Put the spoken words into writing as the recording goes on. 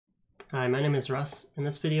Hi, my name is Russ. In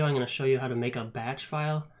this video I'm going to show you how to make a batch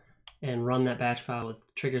file and run that batch file with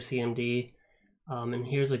TRIGGErcmd. And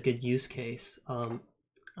here's a good use case.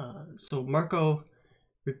 So Marco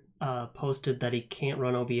posted that he can't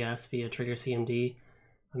run OBS via TRIGGErcmd.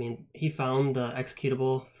 I mean, he found the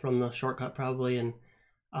executable from the shortcut probably, and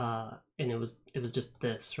it was just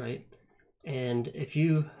this, right? And if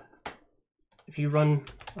you run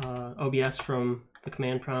OBS from the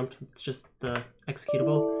command prompt with just the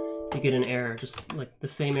executable, you get an error, just like the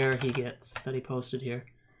same error he gets that he posted here.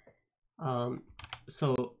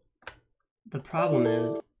 So the problem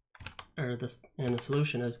is, the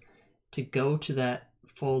solution is to go to that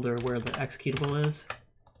folder where the executable is,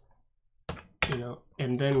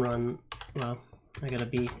 and then run. Well, I gotta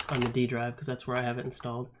be on the D drive because that's where I have it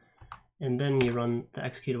installed, and then you run the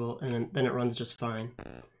executable, and then it runs just fine.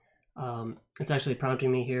 It's actually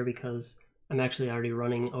prompting me here because I'm actually already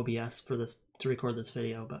running OBS for this to record this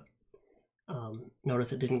video, but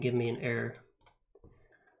notice it didn't give me an error.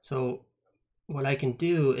 So what I can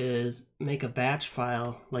do is make a batch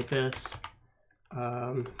file like this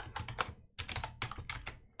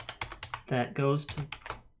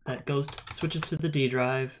switches to the D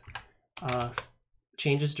drive,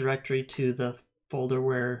 changes directory to the folder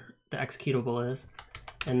where the executable is,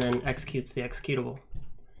 and then executes the executable.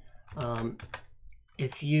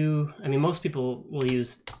 Most people will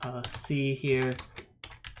use C here,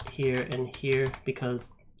 and here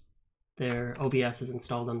because their OBS is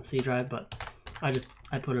installed on the C drive, but I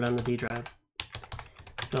put it on the D drive.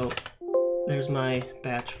 So there's my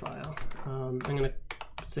batch file. I'm gonna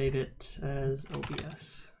save it as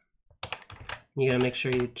OBS. You gotta make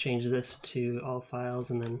sure you change this to all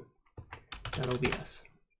files and then .obs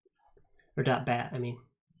or .bat.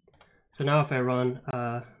 So now if I run,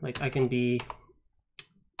 I can be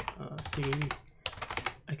on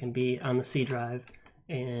the C drive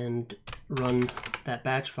and run that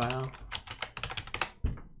batch file,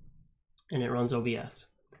 and it runs OBS.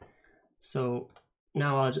 So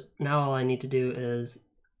now all I need to do is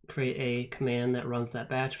create a command that runs that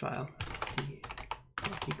batch file.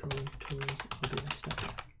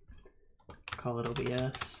 Call it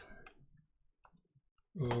OBS,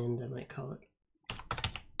 and I might call it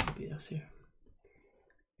OBS here.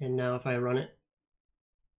 And now if I run it,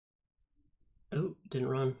 oh, it didn't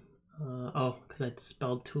run. Oh, because I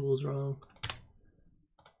spelled tools wrong.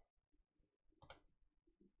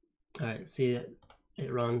 Alright, see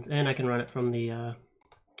it runs, and I can run it from the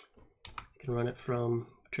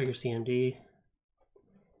TRIGGErcmd.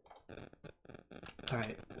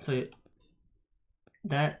 Alright, so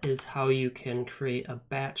that is how you can create a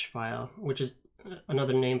batch file, which is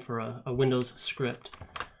another name for a Windows script.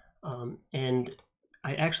 And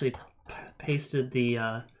I actually pasted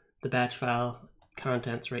the batch file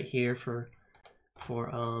contents right here for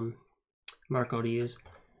Marco to use,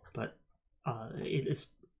 but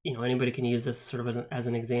it's anybody can use this sort of as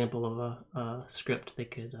an example of a script they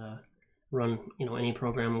could run any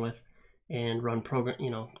program with, and run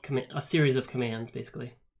a series of commands,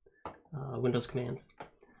 basically Windows commands.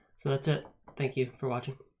 So that's it. Thank you for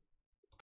watching.